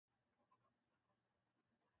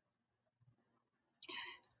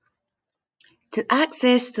To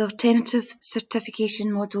access the alternative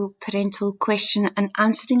certification model parental question and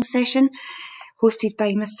answering session hosted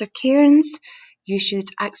by Mr. Cairns, you should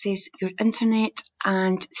access your internet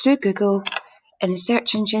and through Google in the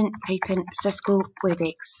search engine type in Cisco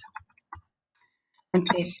Webex and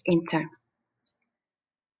press enter.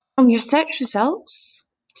 From your search results,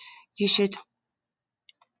 you should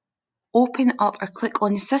open up or click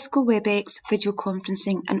on the Cisco Webex video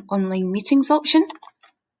conferencing and online meetings option.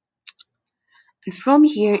 And from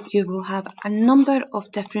here, you will have a number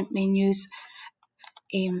of different menus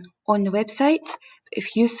on the website.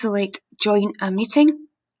 If you select join a meeting,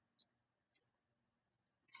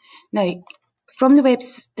 now from the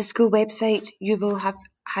school website, you will have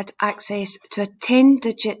had access to a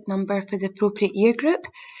 10-digit number for the appropriate year group.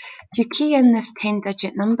 You key in this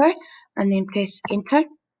 10-digit number and then press enter.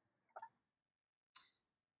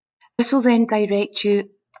 This will then direct you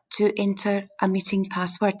to enter a meeting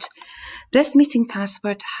password. This meeting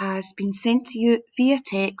password has been sent to you via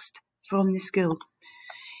text from the school.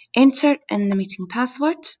 Enter in the meeting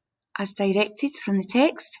password as directed from the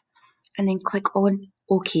text and then click on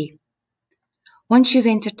OK. Once you've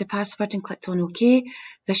entered the password and clicked on OK,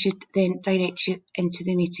 this should then direct you into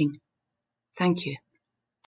the meeting. Thank you.